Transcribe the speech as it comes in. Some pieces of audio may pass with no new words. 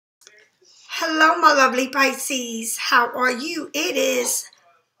Hello, my lovely Pisces. How are you? It is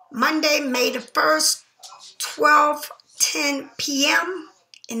Monday, May the 1st, 12:10 p.m.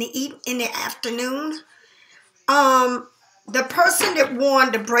 in the afternoon. The person that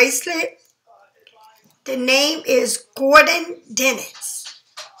won the bracelet, the name is Gordon Dennis.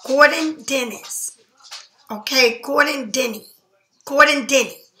 Gordon Dennis. Okay, Gordon Denny. Gordon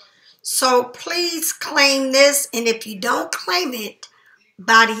Denny. So please claim this, and if you don't claim it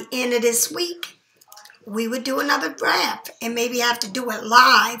by the end of this week, we would do another draft and maybe have to do it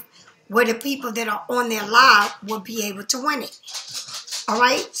live where the people that are on there live will be able to win it. All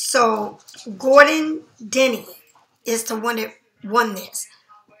right, so Gordon Denny is the one that won this.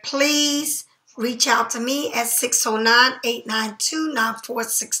 Please reach out to me at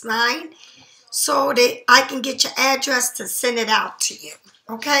 609-892-9469 so that I can get your address to send it out to you.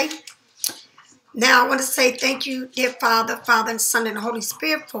 Okay? Now, I want to say thank you, dear Father, and Son, and the Holy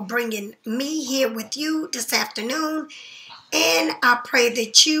Spirit for bringing me here with you this afternoon. And I pray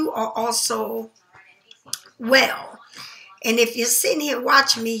that you are also well. And if you're sitting here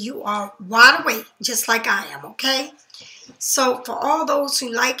watching me, you are wide awake, just like I am, okay? So, for all those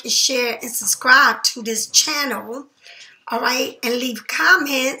who like and share and subscribe to this channel, all right, and leave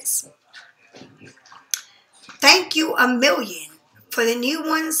comments, thank you a million for the new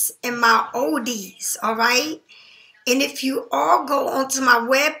ones and my oldies, all right? And if you all go onto my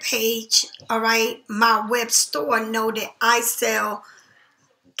webpage, all right, my web store, know that I sell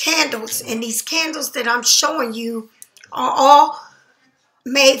candles. And these candles that I'm showing you are all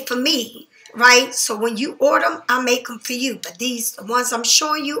made for me, right? So when you order them, I make them for you. But these, the ones I'm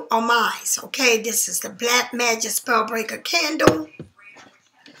showing you, are mine, okay? This is the Black Magic Spellbreaker candle.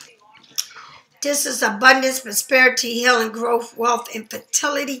 This is Abundance, Prosperity, Healing, Growth, Wealth, and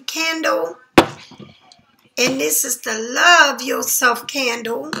Fertility candle. And this is the Love Yourself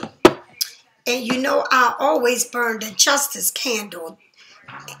candle. And you know I always burn the Justice candle.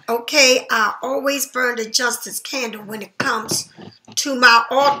 Okay, I always burn the Justice candle when it comes to my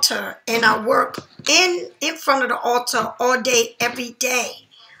altar. And I work in front of the altar all day, every day.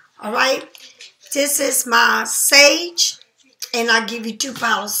 All right. This is my Sage. And I give you 2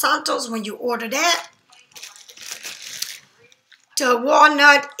 Palo Santos when you order that. The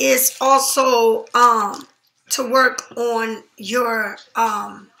walnut is also to work on your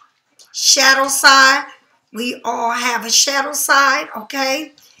shadow side. We all have a shadow side,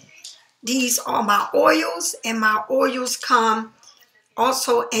 okay? These are my oils, and my oils come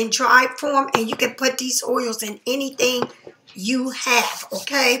also in dry form. And you can put these oils in anything you have,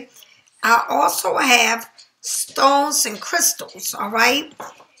 okay? I also have stones and crystals, all right,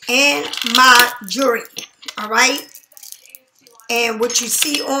 and my jewelry, all right, and what you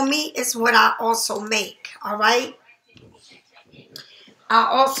see on me is what I also make, all right. I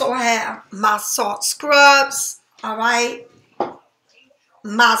also have my salt scrubs, all right,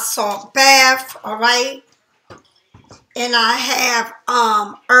 my salt bath, all right, and I have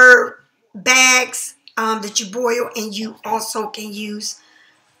herb bags that you boil and you also can use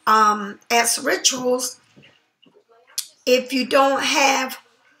as rituals. If you don't have,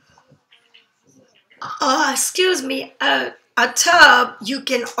 a tub, you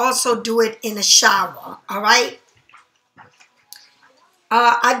can also do it in a shower, all right?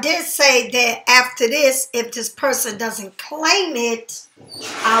 I did say that after this, if this person doesn't claim it,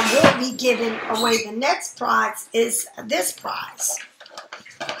 I will be giving away the next prize, is this prize.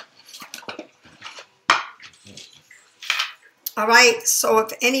 All right, so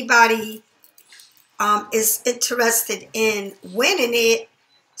if anybody is interested in winning it,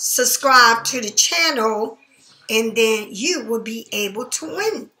 subscribe to the channel and then you will be able to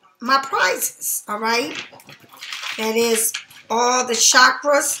win my prizes, all right? That is all the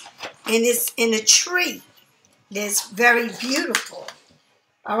chakras, and it's in a tree that's very beautiful,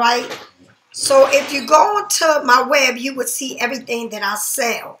 all right? So if you go onto my web, you would see everything that I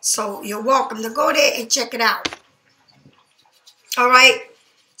sell. So you're welcome to go there and check it out, all right?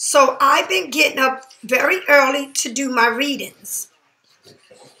 So I've been getting up very early to do my readings.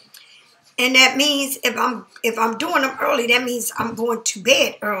 And that means if I'm doing them early, that means I'm going to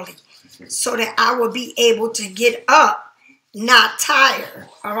bed early so that I will be able to get up not tired,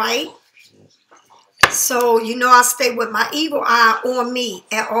 all right? So, you know, I stay with my evil eye on me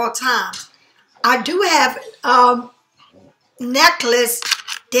at all times. I do have necklace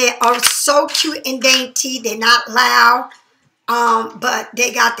that are so cute and dainty. They're not loud. But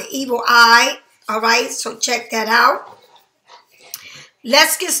they got the evil eye, all right? So check that out.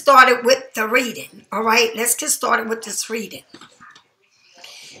 Let's get started with the reading, all right? Let's get started with this reading.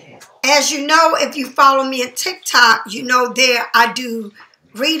 As you know, if you follow me on TikTok, you know there I do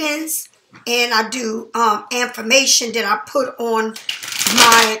readings and I do information that I put on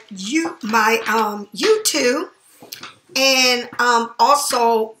my U.To, and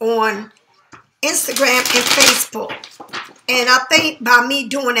also on Instagram and Facebook. And I think by me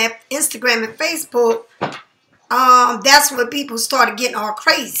doing that Instagram and Facebook, that's where people started getting all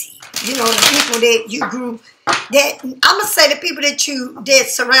crazy. You know, the people that you grew, that I'm gonna say the people that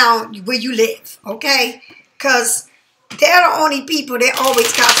surround where you live, okay? Because they're the only people that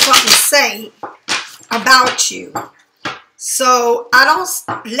always got something to say about you. So I don't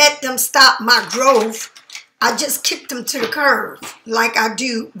let them stop my growth. I just kick them to the curb, like I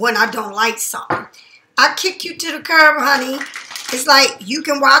do when I don't like something. I kick you to the curb, honey. It's like, you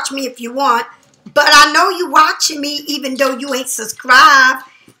can watch me if you want, but I know you watching me even though you ain't subscribed.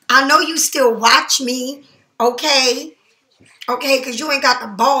 I know you still watch me, okay? Okay, because you ain't got the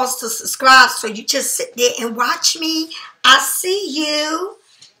balls to subscribe, so you just sit there and watch me. I see you.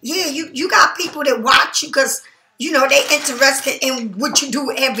 Yeah, you got people that watch you because, you know, they interested in what you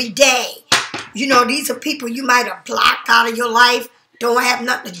do every day. You know, these are people you might have blocked out of your life, don't have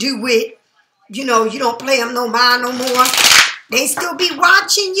nothing to do with. You know, you don't play them no mind no more. They still be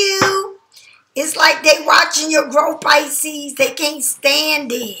watching you. It's like they watching your growth, Pisces. They can't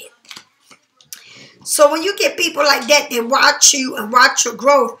stand it. So when you get people like that that watch you and watch your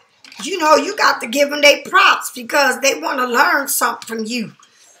growth, you know, you got to give them their props because they want to learn something from you.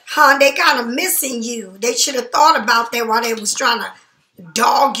 Huh? They kind of missing you. They should have thought about that while they was trying to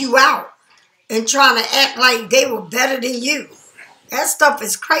dog you out and trying to act like they were better than you. That stuff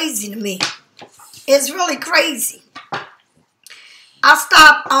is crazy to me. It's really crazy. I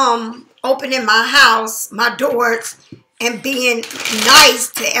stopped opening my house, my doors, and being nice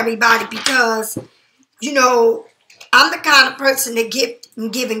to everybody because, you know, I'm the kind of person that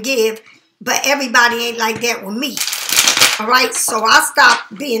give, but everybody ain't like that with me. All right, so I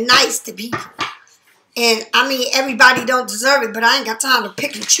stopped being nice to people. And, I mean, everybody don't deserve it, but I ain't got time to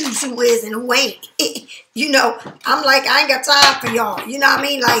pick and choose who is and who ain't. You know, I'm like, I ain't got time for y'all. You know what I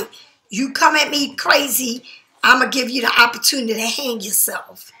mean? Like, you come at me crazy, I'm going to give you the opportunity to hang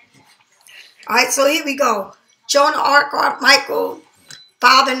yourself. All right, so here we go. Jonah, Ark, Michael,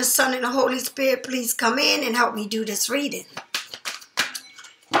 Father, and the Son, and the Holy Spirit, please come in and help me do this reading.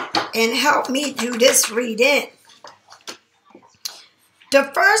 And help me do this reading. The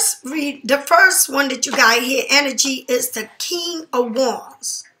first one that you got here, energy, is the King of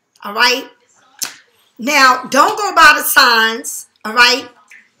Wands. All right? Now, don't go by the signs, all right?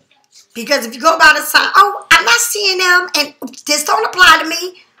 Because if you go by the sign, oh, I'm not seeing them, and this don't apply to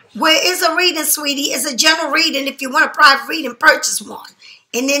me. Where is a reading, sweetie? It's a general reading. If you want a private reading, purchase one.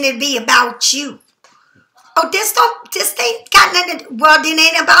 And then it'd be about you. Oh, this ain't got nothing, well, then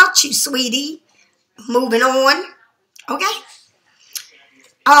it ain't about you, sweetie. Moving on, okay?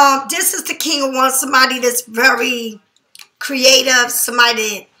 This is the King of Wands, somebody that's very creative,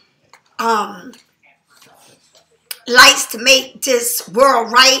 somebody that likes to make this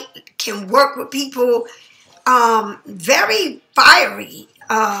world right, can work with people, very fiery,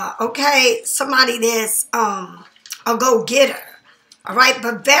 okay, somebody that's a go-getter, all right,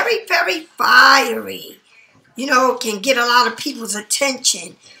 but very, very fiery, you know, can get a lot of people's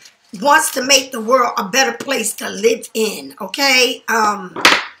attention, wants to make the world a better place to live in, okay?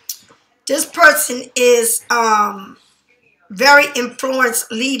 This person is very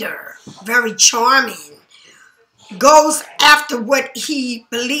influenced leader, very charming, goes after what he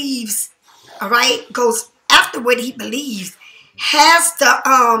believes, all right? Goes after what he believes, has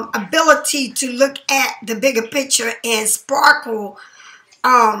the ability to look at the bigger picture and sparkle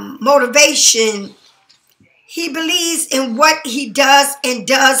motivation. He believes in what he does and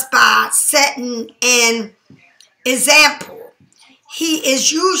does by setting an example. He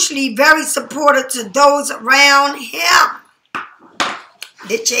is usually very supportive to those around him.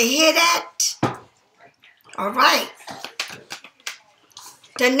 Did you hear that? All right.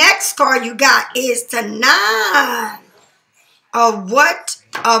 The next card you got is the Nine of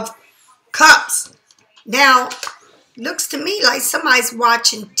Cups. Now, looks to me like somebody's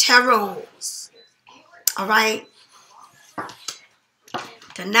watching tarots. All right.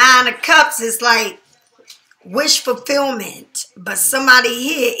 The Nine of Cups is like wish fulfillment, but somebody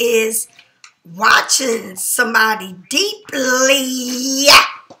here is watching somebody deeply.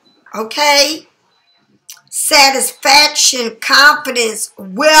 Okay. Satisfaction, confidence,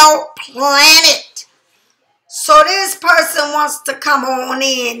 well planted. So this person wants to come on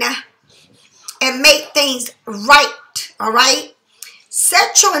in and make things right. All right.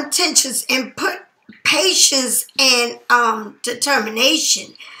 Set your intentions and put patience and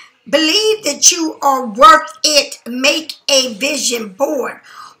determination. Believe that you are worth it. Make a vision board.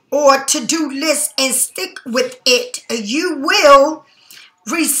 or to-do list and stick with it, you will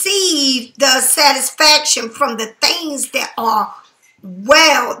receive the satisfaction from the things that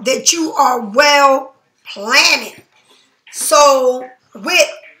you are well planning. So with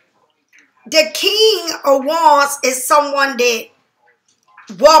the King of Wands is someone that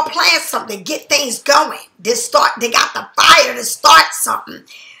well plan something, get things going. They got the fire to start something.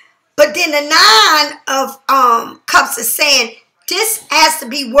 But then the Nine of Cups is saying this has to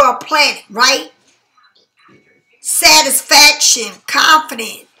be well planned, right? Satisfaction,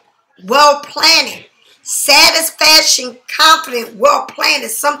 confident, well planned. Satisfaction, confident, well planned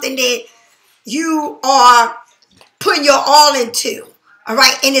is something that you are putting your all into. All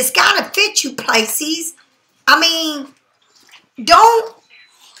right, and it's got to fit you, Pisces. I mean, don't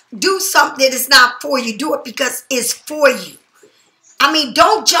do something that is not for you. Do it because it's for you. I mean,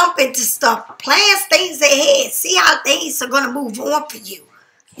 don't jump into stuff. Plan things ahead. See how things are going to move on for you.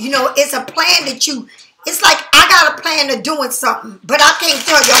 You know, it's a plan that it's like I got a plan of doing something, but I can't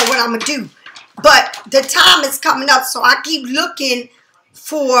tell y'all what I'm going to do. But the time is coming up, so I keep looking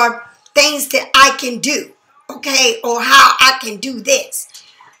for things that I can do, okay, or how I can do this.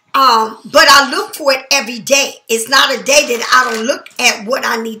 But I look for it every day. It's not a day that I don't look at what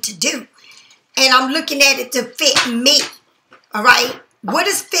I need to do. And I'm looking at it to fit me, all right? What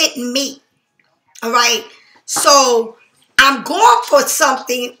is fitting me, all right? So I'm going for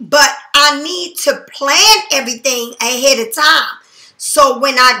something, but I need to plan everything ahead of time. So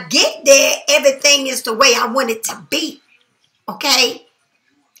when I get there, everything is the way I want it to be, okay?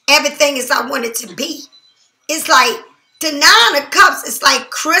 Everything is I want it to be. It's like the Nine of Cups is like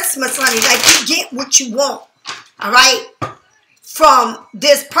Christmas, honey. Like you get what you want, all right, from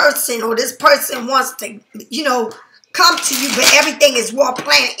this person, or this person wants to, you know, come to you, but everything is well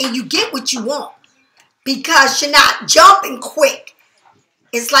planned and you get what you want because you're not jumping quick.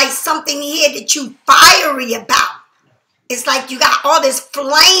 It's like something here that you fiery about. It's like you got all this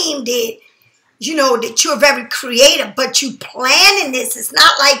flame that, you know, that you're very creative, but you planning this. It's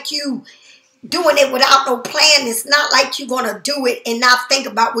not like you doing it without no plan. It's not like you're going to do it and not think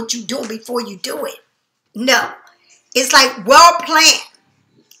about what you're doing before you do it. No. It's like well planned.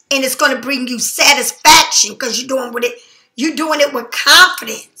 And it's going to bring you satisfaction because you're doing it with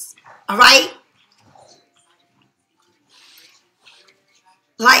confidence. All right?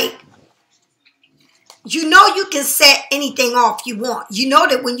 Like, you know you can set anything off you want. You know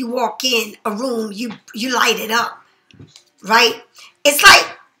that when you walk in a room, you light it up. Right? It's like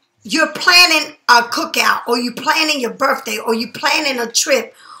you're planning a cookout, or you're planning your birthday, or you're planning a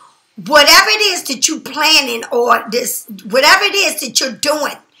trip. Whatever it is that you're planning, or whatever it is that you're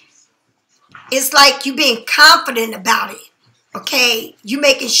doing, it's like you being confident about it. Okay? You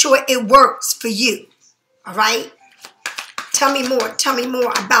making sure it works for you. All right? Tell me more. Tell me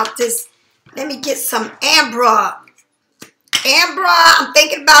more about this. Let me get some Ambra. Ambra, I'm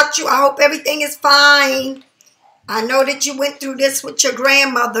thinking about you. I hope everything is fine. I know that you went through this with your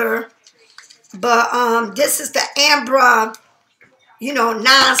grandmother. But this is the Ambra, you know,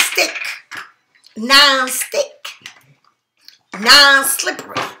 non-stick. Non-stick.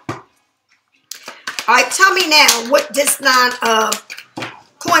 Non-slippery. All right, tell me now what this Nine of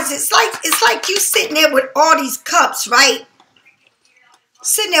Coins is. It's like you sitting there with all these cups, right?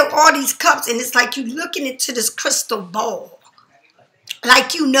 Sitting there with all these cups, and it's like you looking into this crystal ball.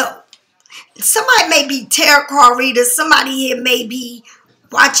 Like you know. Somebody may be tarot card reader. Somebody here may be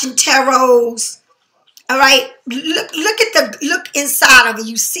watching tarots. All right? Look inside of it.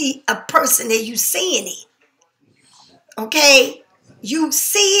 You see a person there. You seeing it. Okay? You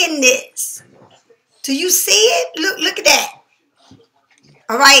seeing this. Do you see it? Look at that.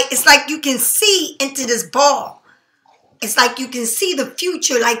 All right? It's like you can see into this ball. It's like you can see the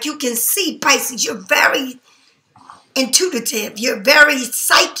future. Like you can see, Pisces. You're very intuitive. You're very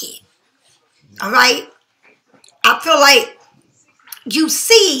psychic. All right? I feel like you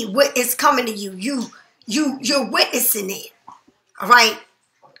see what is coming to you. You're witnessing it. All right?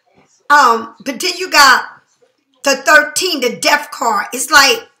 But then you got the 13, the death card. It's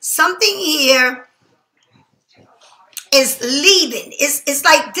like something here is leaving. It's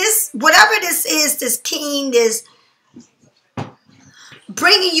like this, whatever this is, this king, this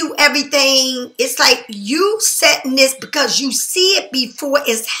bringing you everything. It's like you setting this because you see it before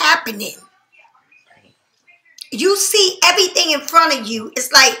it's happening. You see everything in front of you.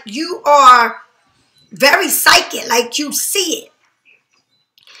 It's like you are very psychic, like you see it.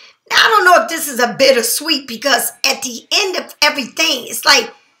 Now, I don't know if this is a bittersweet because at the end of everything, it's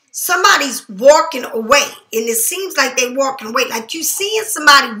like somebody's walking away. And it seems like they're walking away. Like you seeing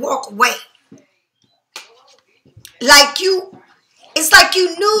somebody walk away. Like you It's like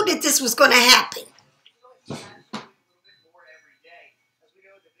you knew that this was going to happen.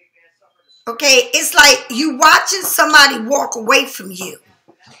 Okay, it's like you watching somebody walk away from you.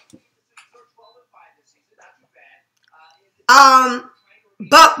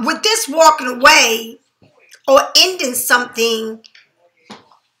 But with this walking away or ending something,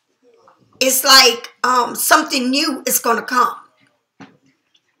 it's like something new is going to come.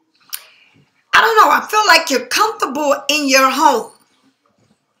 I don't know. I feel like you're comfortable in your home,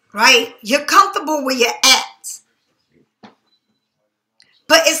 right? You're comfortable where you're at.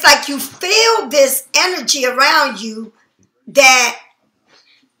 But it's like you feel this energy around you that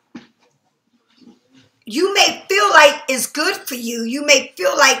you may feel like it's good for you. You may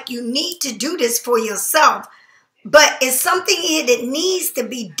feel like you need to do this for yourself. But it's something here that needs to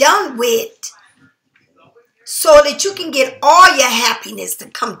be done with so that you can get all your happiness to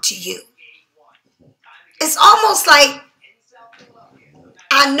come to you. It's almost like,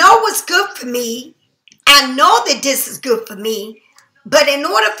 I know what's good for me. I know that this is good for me. But in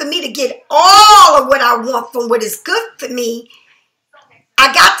order for me to get all of what I want from what is good for me,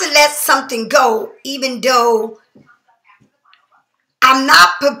 I got to let something go, even though I'm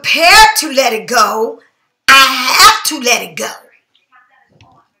not prepared to let it go. I have to let it go.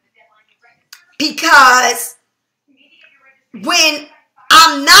 Because when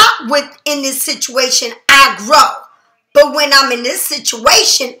I'm not within this situation, I grow. But when I'm in this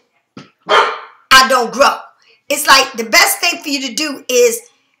situation, I don't grow. It's like the best thing for you to do is,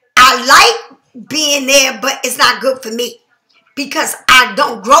 I like being there, but it's not good for me because I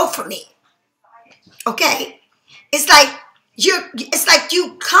don't grow from it. Okay? It's like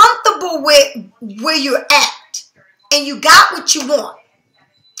you comfortable with where you're at and you got what you want,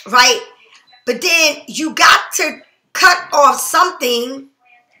 right? But then you got to cut off something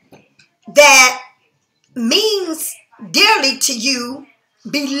that means dearly to you,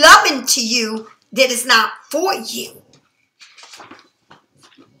 be loving to you, that is not for you.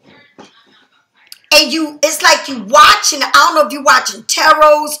 And it's like you watching, I don't know if you're watching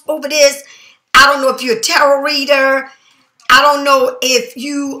tarots over this. I don't know if you're a tarot reader. I don't know if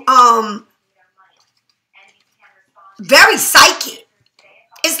you very psychic.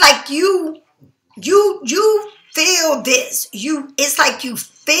 It's like you feel this. It's like you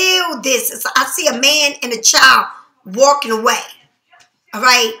feel this. I see a man and a child walking away. All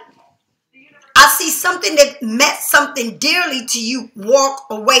right. I see something that meant something dearly to you walk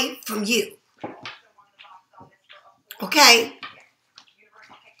away from you. Okay.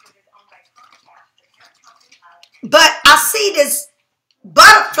 But I see this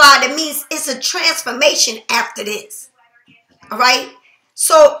butterfly, that means it's a transformation after this. All right.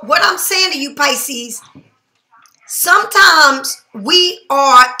 So what I'm saying to you, Pisces, sometimes we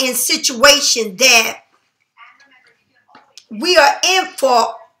are in situations that we are in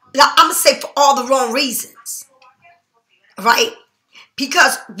for, I'm going to say, for all the wrong reasons. Right?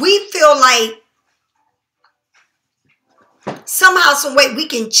 Because we feel like somehow, some way we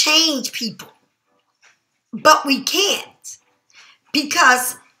can change people. But we can't.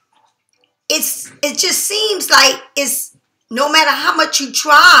 Because it just seems like it's, no matter how much you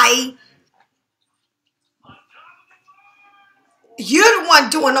try, you're the one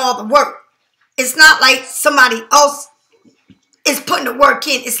doing all the work. It's not like somebody else is putting the work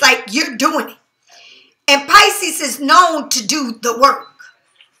in. It's like you're doing it. And Pisces is known to do the work.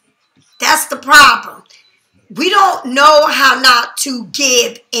 That's the problem. We don't know how not to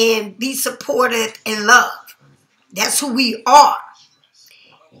give and be supportive and love. That's who we are.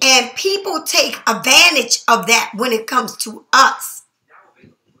 And people take advantage of that when it comes to us.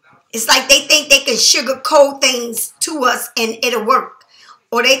 It's like they think they can sugarcoat things to us and it'll work.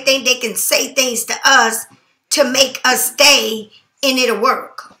 Or they think they can say things to us to make us stay and it'll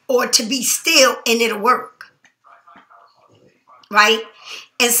work. Or to be still and it'll work. Right?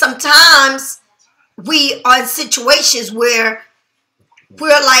 And sometimes we are in situations where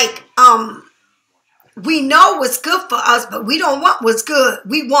we're like, we know what's good for us, but we don't want what's good.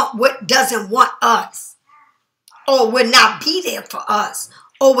 We want what doesn't want us. Or will not be there for us.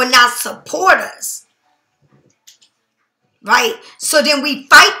 Or will not support us. Right? So then we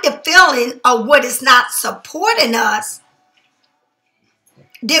fight the feeling of what is not supporting us,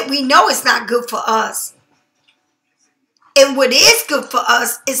 that we know it's not good for us. And what is good for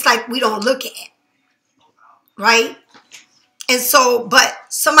us, it's like we don't look at. Right? And so, but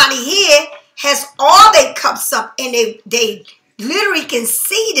somebody here has all their cups up and they literally can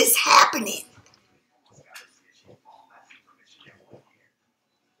see this happening.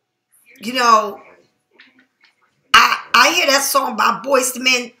 You know, I hear that song by Boyz II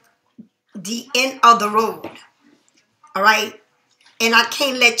Men, The End of the Road. All right? and I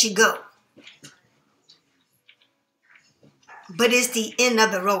can't let you go. But it's the end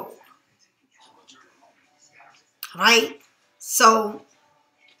of the road. Right? So,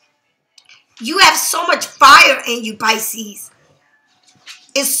 you have so much fire in you, Pisces.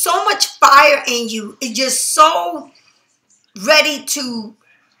 It's so much fire in you. It's just so ready to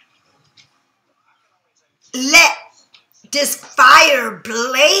let this fire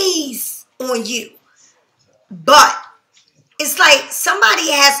blaze on you. But it's like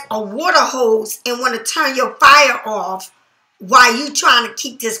somebody has a water hose and want to turn your fire off while you trying to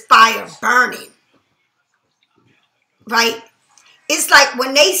keep this fire burning. Right? It's like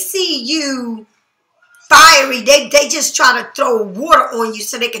when they see you fiery, they just try to throw water on you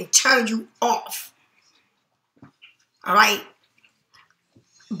so they can turn you off. All right?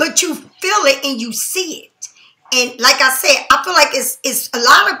 But you feel it and you see it. And like I said, I feel like it's a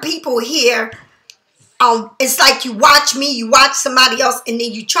lot of people here. It's like you watch me, you watch somebody else, and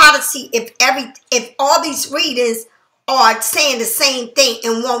then you try to see if all these readers are saying the same thing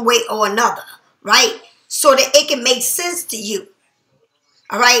in one way or another, right? So that it can make sense to you.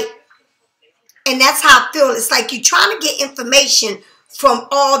 All right? And that's how I feel. It's like you're trying to get information from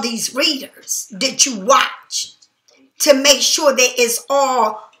all these readers that you watch to make sure that it's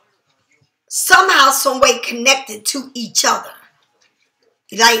all somehow, some way connected to each other.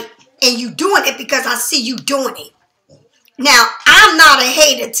 Like, and you doing it because I see you doing it. Now, I'm not a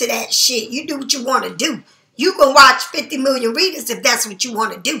hater to that shit. You do what you want to do. You can watch 50 million readers if that's what you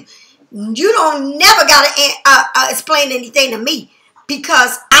want to do. You don't never got to explain anything to me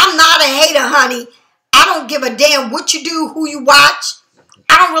because I'm not a hater, honey. I don't give a damn what you do, who you watch.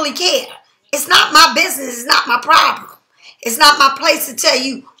 I don't really care. It's not my business. It's not my problem. It's not my place to tell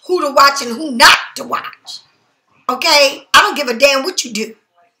you who to watch and who not to watch. Okay? I don't give a damn what you do.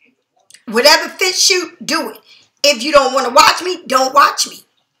 Whatever fits you, do it. If you don't want to watch me, don't watch me.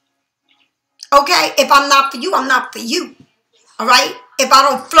 Okay? If I'm not for you, I'm not for you. All right? If I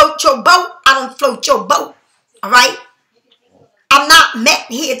don't float your boat, I don't float your boat. All right? I'm not meant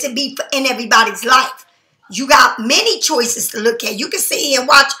here to be in everybody's life. You got many choices to look at. You can sit here and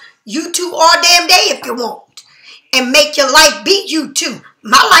watch U.To all damn day if you want. And make your life be U.To.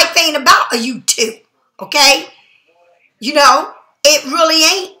 My life ain't about a U.To. Okay? You know, it really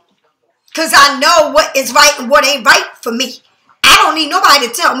ain't. Because I know what is right and what ain't right for me. I don't need nobody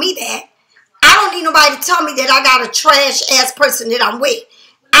to tell me that. I don't need nobody to tell me that I got a trash-ass person that I'm with.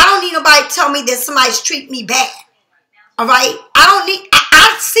 I don't need nobody to tell me that somebody's treating me bad. All right?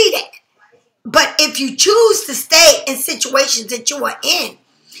 I see that. But if you choose to stay in situations that you are in,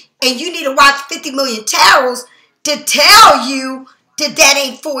 and you need to watch 50 million tarots to tell you that that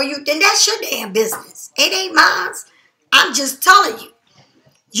ain't for you, then that's your damn business. It ain't mine. I'm just telling you.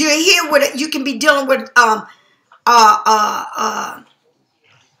 You're here with it. You can be dealing with fire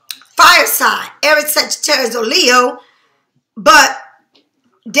sign, Aries, Sagittarius, or Leo, but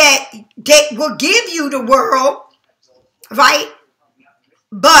that will give you the world, right?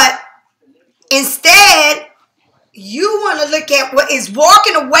 But instead, you want to look at what is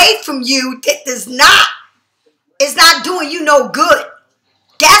walking away from you that is not doing you no good.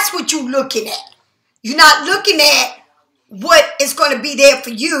 That's what you're looking at. You're not looking at what is going to be there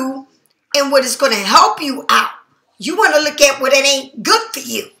for you and what is going to help you out. You want to look at what it ain't good for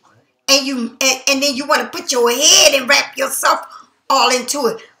you. And then you want to put your head and wrap yourself all into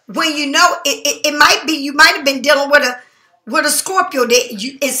it. When you know it might be, you might have been dealing with a Scorpio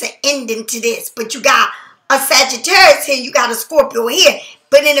that it's an ending to this. But you got a Sagittarius here, you got a Scorpio here.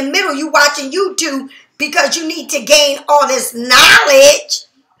 But in the middle, you watching U.To because you need to gain all this knowledge.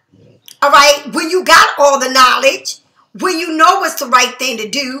 All right? When you got all the knowledge, when you know what's the right thing to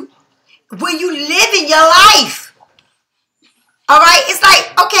do, when you live in your life. All right? It's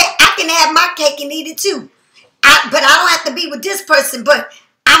like, okay, I can have my cake and eat it too. But I don't have to be with this person, but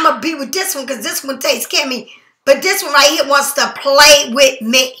I'm going to be with this one because this one takes care of me. But this one right here wants to play with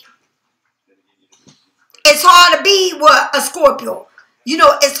me. It's hard to be with a Scorpio. You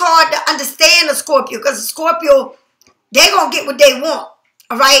know, it's hard to understand a Scorpio because a Scorpio, they're going to get what they want.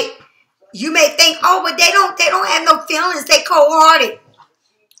 All right? You may think, oh, but they don't have no feelings. They cold-hearted.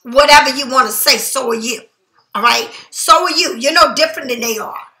 Whatever you want to say, so are you. All right? So are you. You're no different than they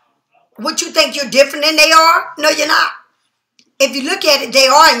are. What you think you're different than they are? No, you're not. If you look at it, they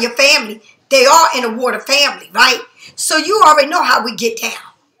are in your family. They are in a water family, right? So you already know how we get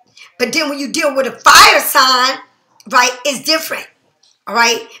down. But then when you deal with a fire sign, right, it's different. All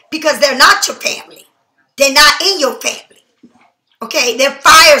right? Because they're not your family. They're not in your family. Okay? They're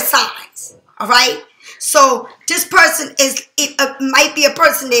fire signs. All right? So this person might be a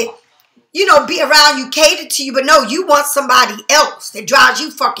person that you know, be around you, cater to you, but no, you want somebody else that drives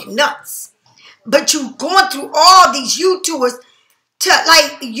you fucking nuts. But you going through all these U-Tours to,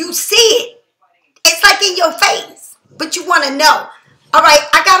 like, you see it. It's like in your face. But you want to know. All right,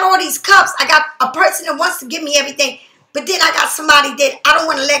 I got all these cups. I got a person that wants to give me everything. But then I got somebody that I don't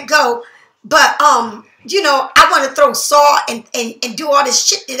want to let go. But, you know, I want to throw salt and do all this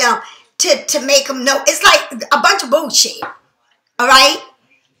shit to them to make them know. It's like a bunch of bullshit. All right?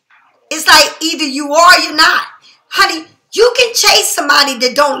 It's like either you are or you're not. Honey, you can chase somebody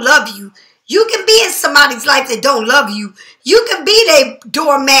that don't love you. You can be in somebody's life that don't love you. You can be their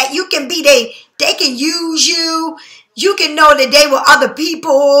doormat. You can be they can use you. You can know that they were other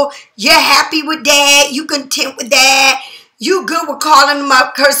people. You're happy with that. You content with that. You good with calling them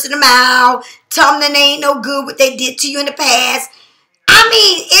up, cursing them out, telling them they ain't no good what they did to you in the past. I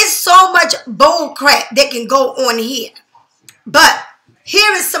mean, it's so much bull crap that can go on here. But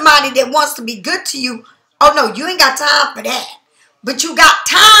here is somebody that wants to be good to you. Oh, no, you ain't got time for that. But you got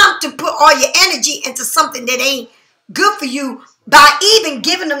time to put all your energy into something that ain't good for you by even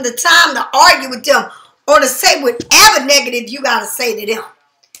giving them the time to argue with them or to say whatever negative you got to say to them.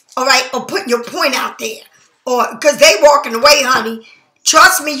 All right? Or putting your point out there. Or because they walking away, honey.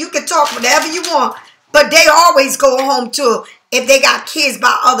 Trust me, you can talk whatever you want. But they always go home too if they got kids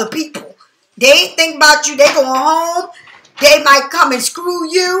by other people. They ain't think about you. They going home. They might come and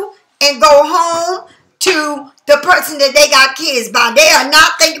screw you and go home to the person that they got kids by. They are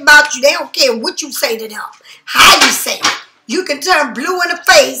not thinking about you. They don't care what you say to them. How you say it. You can turn blue in the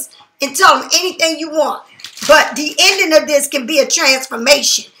face and tell them anything you want. But the ending of this can be a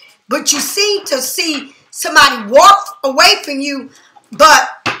transformation. But you seem to see somebody walk away from you, but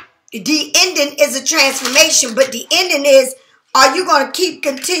the ending is a transformation. But the ending is, are you going to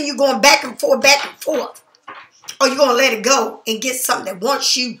continue going back and forth? Or you going to let it go and get something that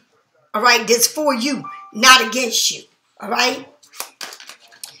wants you? All right, that's for you, not against you. All right?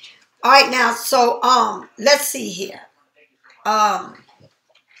 All right, now, so, let's see here.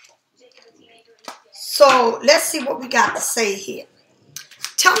 So, let's see what we got to say here.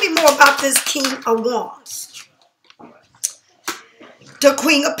 Tell me more about this King of Wands. The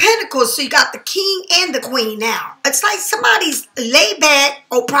Queen of Pentacles. So, you got the King and the Queen now. It's like somebody's laid back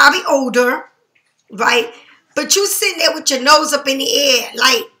or probably older, right? But you sitting there with your nose up in the air,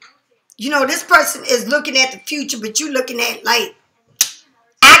 like, you know, this person is looking at the future, but you looking at, like,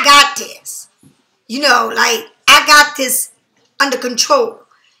 I got this. You know, like, I got this under control.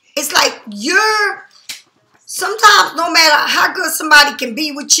 It's like you're, sometimes no matter how good somebody can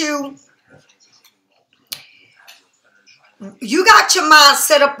be with you, you got your mind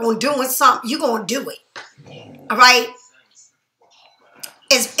set up on doing something, you're going to do it. All right?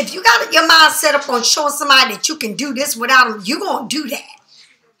 If you got your mind set up on showing somebody that you can do this without them, you're going to do that.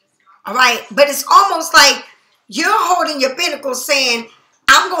 All right? But it's almost like you're holding your pinnacle saying,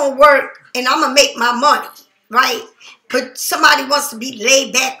 I'm going to work and I'm going to make my money. Right? But somebody wants to be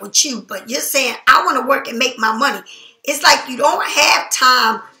laid back with you. But you're saying, I want to work and make my money. It's like you don't have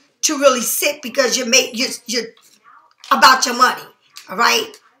time to really sit because you're about your money. All right?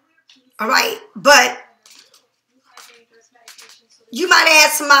 All right? But you might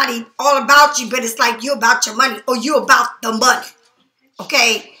ask somebody all about you, but it's like you're about your money or you're about the money.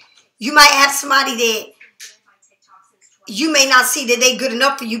 Okay? You might have somebody that you may not see that they're good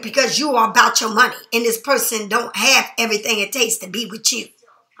enough for you because you are about your money. And this person don't have everything it takes to be with you.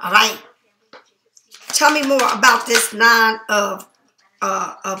 All right? Tell me more about this Nine of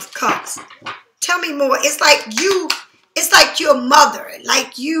Cups. Tell me more. It's like your mother.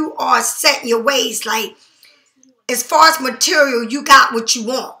 Like you are set in your ways. Like, as far as material, you got what you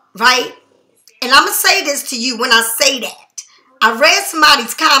want, right? And I'm going to say this to you when I say that. I read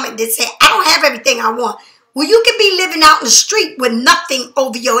somebody's comment that said, I don't have everything I want. Well, you could be living out in the street with nothing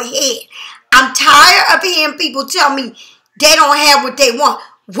over your head. I'm tired of hearing people tell me they don't have what they want.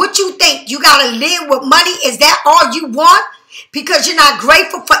 What you think? You got to live with money? Is that all you want? Because you're not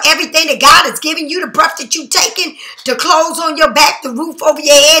grateful for everything that God has given you, the breath that you've taken, the clothes on your back, the roof over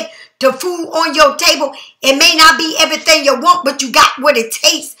your head, the food on your table. It may not be everything you want, but you got what it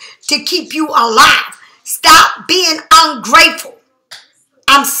takes to keep you alive. Stop being ungrateful.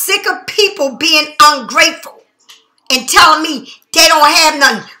 I'm sick of people being ungrateful and telling me they don't have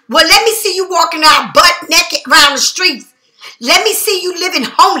nothing. Well, let me see you walking out butt naked around the streets. Let me see you living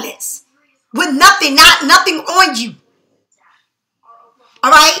homeless with nothing, nothing on you.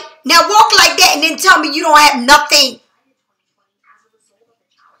 All right? Now walk like that and then tell me you don't have nothing.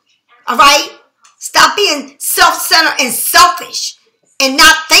 All right? Stop being self-centered and selfish and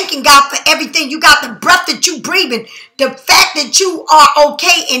not thanking God for everything. You got the breath that you breathing, the fact that you are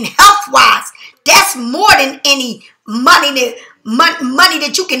okay in health-wise. That's more than any money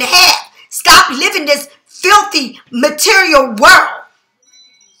that you can have. Stop living this filthy material world.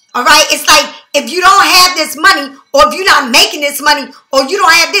 All right? It's like if you don't have this money, or if you're not making this money, or you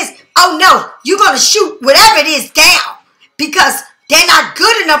don't have this, oh no, you're going to shoot whatever it is down because they're not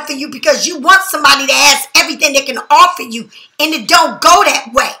good enough for you, because you want somebody that has everything they can offer you, and it don't go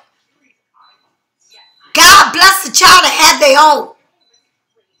that way. God bless the child to have their own.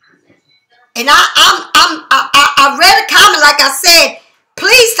 And I read a comment, like I said,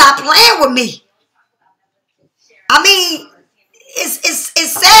 please stop playing with me. I mean,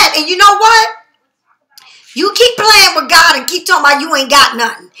 it's sad. And you know what? You keep playing with God and keep talking about you ain't got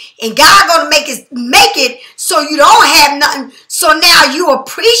nothing. And God gonna make it so you don't have nothing. So now you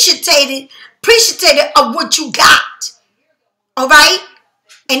appreciated of what you got. All right?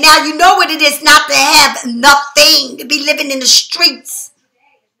 And now you know what it is not to have nothing, to be living in the streets.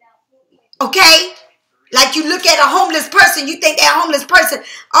 Okay? Like you look at a homeless person, you think that homeless person,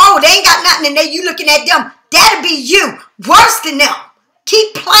 oh, they ain't got nothing, and then you looking at them. That'll be you. Worse than them.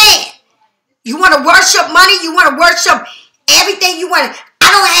 Keep playing. You want to worship money? You want to worship everything you want. I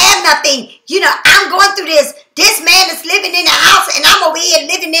don't have nothing. You know, I'm going through this. This man is living in the house, and I'm over here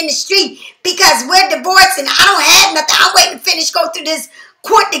living in the street because we're divorced, and I don't have nothing. I'm waiting to finish, go through this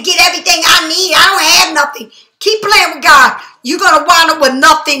court to get everything I need. I don't have nothing. Keep playing with God. You're going to wind up with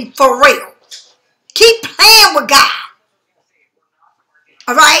nothing for real. Keep playing with God.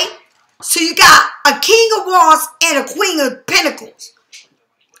 All right? So you got a king of wands and a queen of pentacles.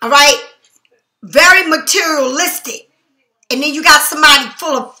 All right? Very materialistic. And then you got somebody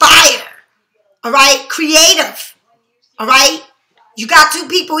full of fire. All right? Creative. All right? You got two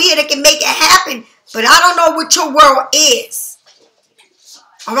people here that can make it happen. But I don't know what your world is.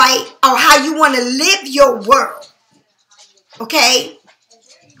 All right? Or how you want to live your world. Okay?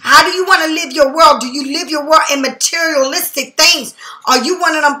 How do you want to live your world? Do you live your world in materialistic things? Are you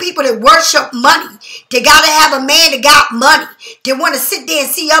one of them people that worship money? They got to have a man that got money. They want to sit there and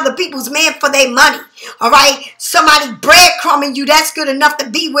see other people's man for their money. All right? Somebody breadcrumbing you, that's good enough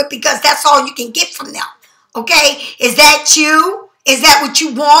to be with because that's all you can get from them. Okay? Is that you? Is that what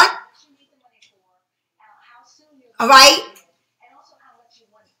you want? All right?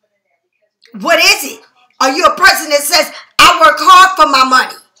 What is it? Are you a person that says, I work hard for my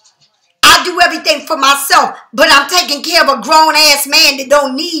money? I do everything for myself, but I'm taking care of a grown-ass man that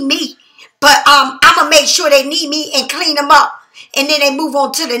don't need me. But I'm going to make sure they need me and clean them up. And then they move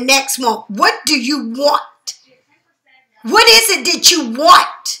on to the next one. What do you want? What is it that you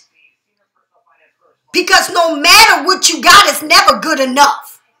want? Because no matter what you got, it's never good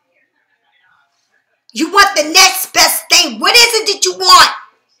enough. You want the next best thing. What is it that you want?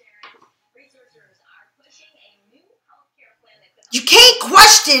 You can't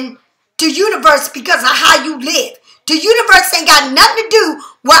question the universe because of how you live. The universe ain't got nothing to do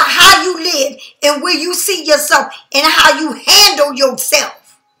with how you live and where you see yourself and how you handle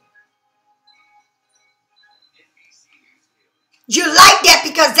yourself. You like that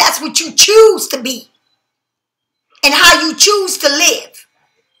because that's what you choose to be and how you choose to live.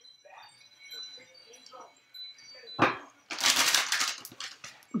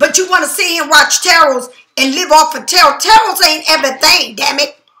 But you want to sit here and watch tarots and live off of tarot. Tarots ain't everything, damn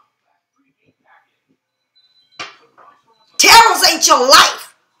it. Tarots ain't your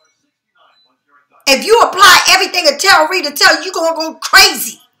life. If you apply everything a tarot reader tells you, you're going to go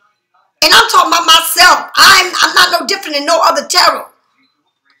crazy. And I'm talking about myself. I'm not no different than no other tarot.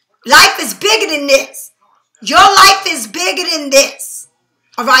 Life is bigger than this. Your life is bigger than this.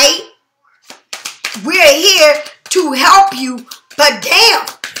 All right? We're here to help you. But damn.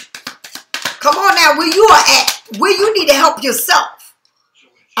 Come on now, where you are at. Where you need to help yourself.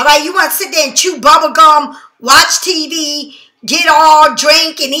 All right? You want to sit there and chew bubble gum, watch TV, get all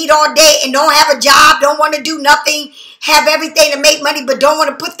drink and eat all day and don't have a job, don't want to do nothing, have everything to make money but don't want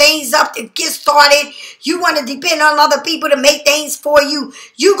to put things up to get started. You want to depend on other people to make things for you.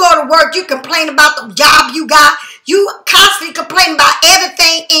 You go to work, you complain about the job you got. You constantly complain about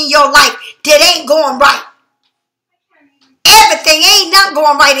everything in your life that ain't going right. Everything ain't nothing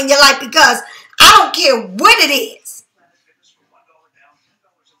going right in your life because I don't care what it is.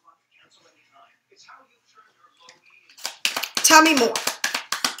 Tell me more.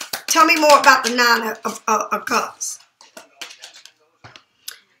 Tell me more about the Nine of Cups.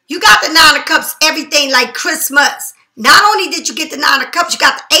 You got the Nine of Cups, everything like Christmas. Not only did you get the Nine of Cups, you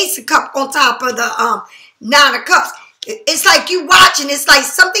got the Ace of Cups on top of the Nine of Cups. It's like you watching. It's like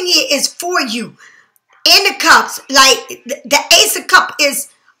something here is for you. in the cups, like the Ace of Cups is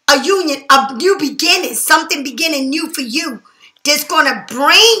a union of new beginnings, something beginning new for you that's going to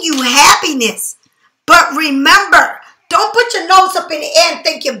bring you happiness. But remember, don't put your nose up in the air and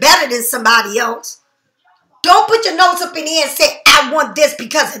think you're better than somebody else. Don't put your nose up in the air and say, I want this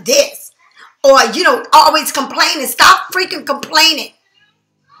because of this. Or, always complaining. Stop freaking complaining.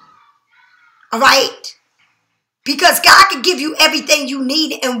 All right? Because God can give you everything you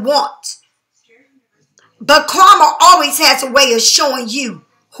need and want. But karma always has a way of showing you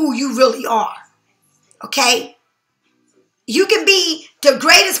who you really are. Okay? You can be the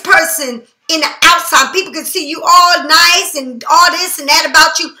greatest person in the outside. People can see you all nice and all this and that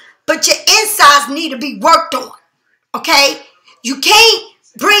about you. But your insides need to be worked on. Okay? You can't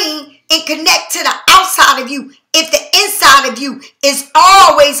bring and connect to the outside of you if the inside of you is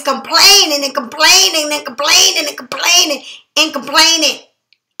always complaining and complaining and complaining and complaining and complaining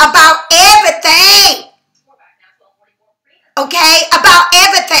about everything. Okay? About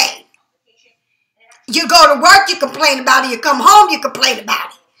everything. You go to work, you complain about it. You come home, you complain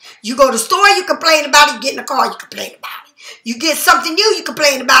about it. You go to the store, you complain about it. You get in the car, you complain about it. You get something new, you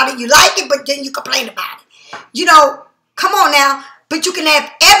complain about it. You like it, but then you complain about it. Come on now. But you can have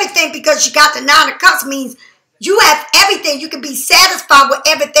everything because you got the Nine of Cups. Means you have everything. You can be satisfied with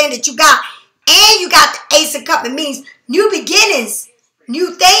everything that you got. And you got the Ace of Cups. It means new beginnings,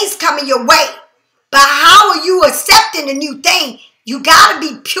 new things coming your way. But how are you accepting the new thing? You got to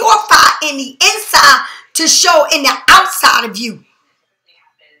be purified in the inside to show in the outside of you.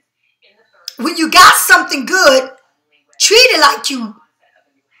 When you got something good, treat it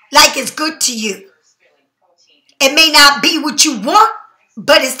like it's good to you. It may not be what you want,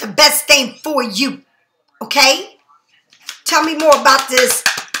 but it's the best thing for you. Okay? Tell me more about this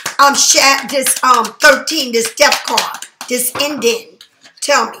 13, this death card, this ending.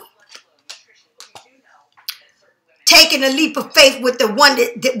 Tell me. Taking a leap of faith with the one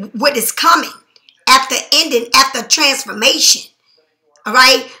what is coming after ending, after transformation. All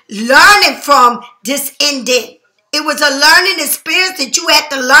right? Learning from this ending. It was a learning experience that you had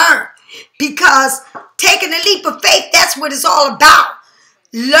to learn. Because taking a leap of faith, that's what it's all about.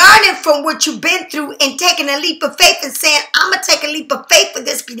 Learning from what you've been through and taking a leap of faith and saying, I'm going to take a leap of faith for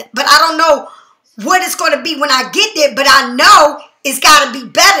this. But I don't know what it's going to be when I get there. But I know it's got to be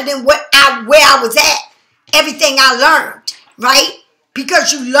better than where I was at. Everything I learned, right?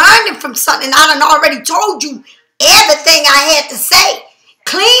 Because you learned it from something. I done already told you everything I had to say.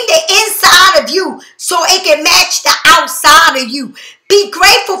 Clean the inside of you so it can match the outside of you. Be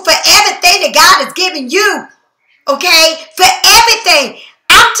grateful for everything that God has given you. Okay? For everything.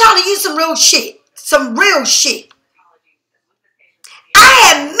 I'm telling you some real shit. Some real shit. I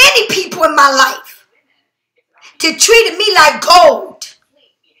had many people in my life that treated me like gold.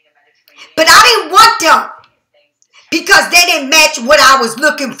 But I didn't want them because they didn't match what I was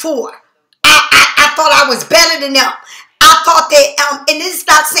looking for. I thought I was better than them. I thought that, and this is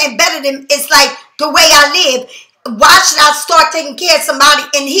not saying better than, it's like the way I live. Why should I start taking care of somebody?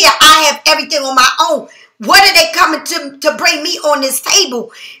 And here I have everything on my own. What are they coming to bring me on this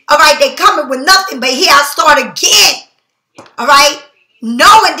table? All right, they coming with nothing, but here I start again. All right,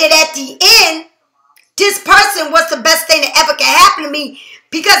 knowing that at the end, this person was the best thing that ever can happen to me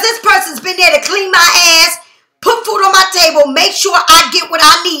because this person's been there to clean my ass, put food on my table, make sure I get what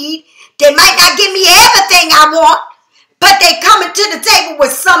I need. They might not give me everything I want, but they coming to the table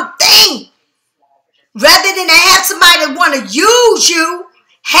with something. Rather than to have somebody that want to use you,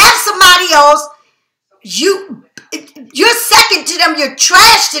 have somebody else, you're second to them, you're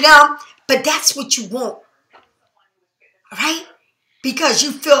trash to them, but that's what you want. All right? Because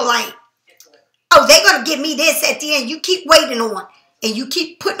you feel like, oh, they're going to give me this at the end. You keep waiting on, and you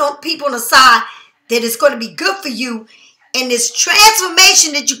keep putting on people on the side that it's going to be good for you. And this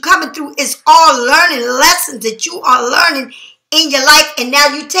transformation that you're coming through is all learning lessons that you are learning in your life. And now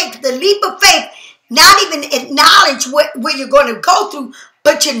you take the leap of faith, not even acknowledge what you're going to go through,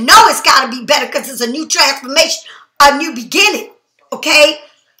 but you know it's got to be better because it's a new transformation, a new beginning, okay?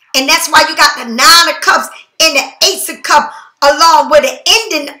 And that's why you got the Nine of Cups and the Ace of Cups along with the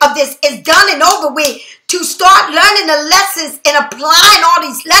ending of this is done and over with to start learning the lessons and applying all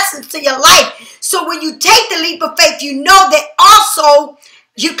these lessons to your life. So when you take the leap of faith, you know that also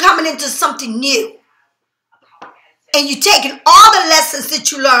you're coming into something new. And you're taking all the lessons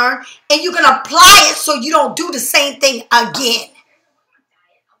that you learn and you're going to apply it so you don't do the same thing again.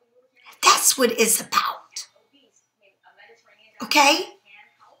 That's what it's about. Okay?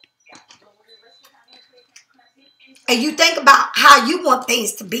 And you think about how you want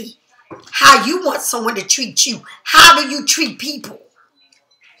things to be. How you want someone to treat you. How do you treat people?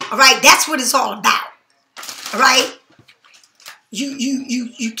 All right? That's what it's all about. All right?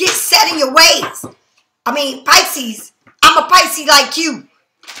 You get set in your ways. I mean, Pisces, I'm a Pisces like you.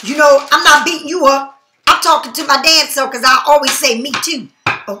 You know, I'm not beating you up. I'm talking to my damn self because I always say me too.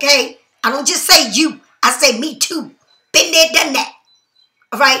 Okay? I don't just say you. I say me too. Been there, done that.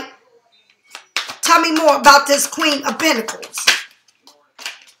 All right? Tell me more about this Queen of Pentacles.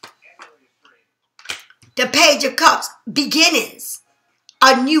 The Page of Cups. Beginnings.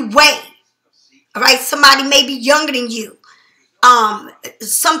 A new way. All right? Somebody may be younger than you.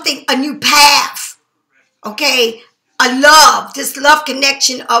 A new path. Okay? A love. This love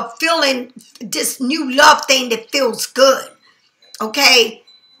connection of feeling this new love thing that feels good. Okay?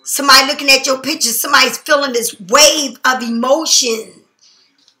 Somebody looking at your picture. Somebody's feeling this wave of emotion.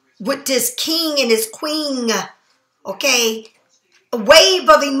 With this king and this queen, okay? A wave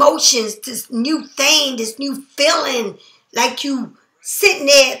of emotions, this new thing, this new feeling, like you sitting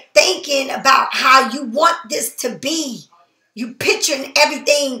there thinking about how you want this to be. You picturing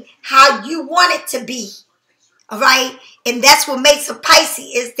everything how you want it to be, all right? And that's what makes a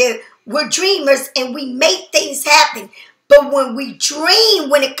Pisces is that we're dreamers and we make things happen. But when we dream,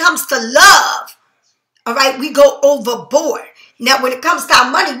 when it comes to love, all right, we go overboard. Now, when it comes to our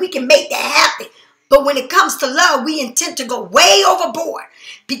money, we can make that happen. But when it comes to love, we intend to go way overboard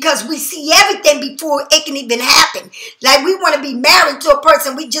because we see everything before it can even happen. Like we want to be married to a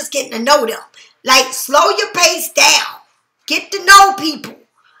person, we just getting to know them. Like slow your pace down. Get to know people.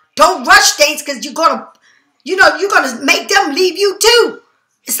 Don't rush things because you're going to make them leave you too.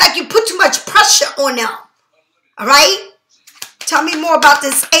 It's like you put too much pressure on them. All right? Tell me more about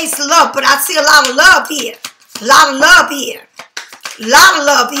this Ace of Love, but I see a lot of love here. A lot of love here. A lot of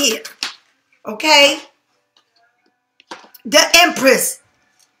love here. Okay? The Empress.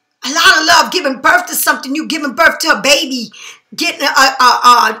 A lot of love. Giving birth to something new. Giving birth to a baby. Getting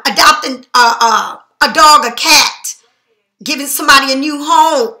adopting a dog, a cat. Giving somebody a new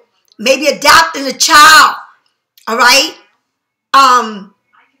home. Maybe adopting a child. All right?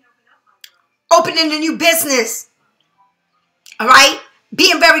 Opening a new business. All right?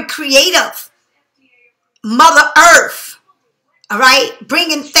 Being very creative. Mother Earth. All right?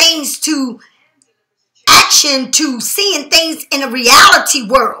 Bringing things to action, to seeing things in a reality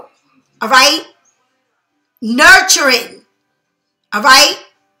world. All right? Nurturing. All right?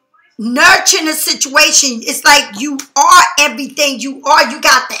 Nurturing a situation. It's like you are everything you are. You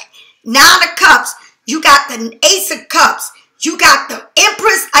got that Nine of Cups. You got the Ace of Cups. You got the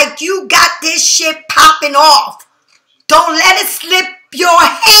Empress. Like you got this shit popping off. Don't let it slip your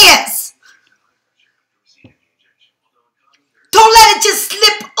hands. Don't let it just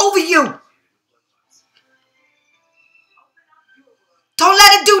slip over you. Don't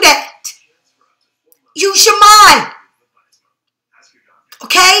let it do that. Use your mind.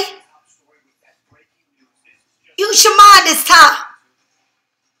 Okay? Use your mind this time.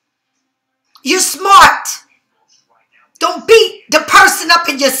 You're smart. Don't beat the person up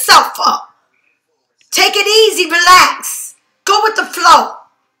and yourself up. Take it easy, relax. Go with the flow.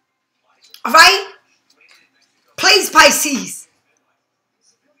 All right? Please, Pisces.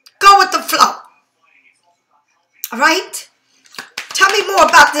 Go with the flow. All right? Tell me more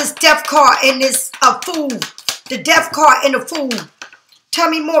about this Death card and this Fool. The Death card and the Fool. Tell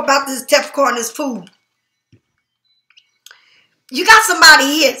me more about this Death card and this Fool. You got somebody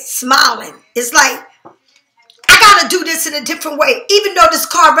here smiling. It's like, I got to do this in a different way. Even though this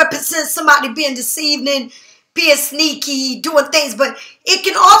card represents somebody being deceiving, being sneaky, doing things. But it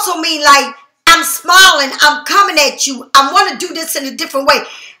can also mean like, I'm smiling. I'm coming at you. I want to do this in a different way.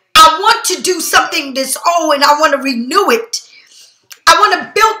 I want to do something that's old and I want to renew it. I want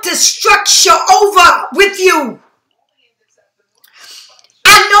to build this structure over with you.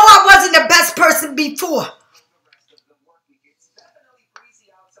 I know I wasn't the best person before.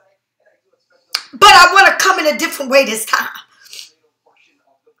 But I want to come in a different way this time.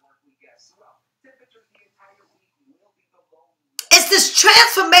 It's this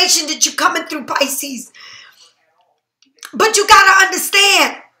transformation that you're coming through, Pisces. But you got to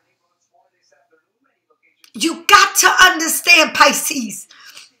understand. You got to understand, Pisces,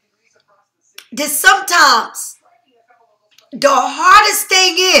 that sometimes the hardest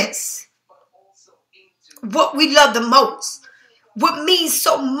thing is what we love the most. What means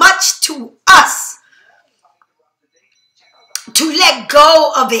so much to us. To let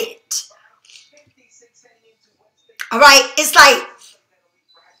go of it. All right? It's like,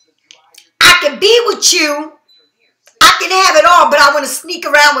 I can be with you. I can have it all, but I want to sneak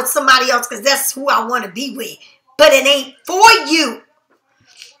around with somebody else because that's who I want to be with. But it ain't for you.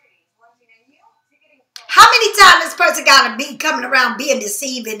 How many times this person got to be coming around being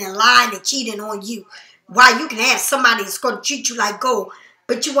deceiving and lying and cheating on you? Why you can have somebody that's going to treat you like gold,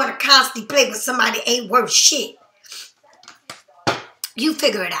 but you want to constantly play with somebody that ain't worth shit. You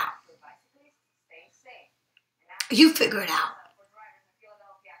figure it out. You figure it out.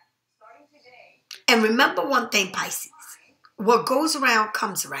 And remember one thing, Pisces. What goes around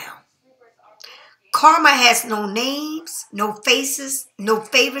comes around. Karma has no names, no faces, no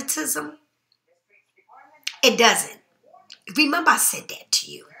favoritism. It doesn't. Remember I said that to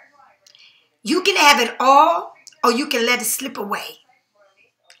you. You can have it all or you can let it slip away.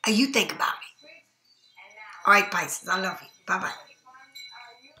 And you think about it. All right, Pisces. I love you. Bye-bye.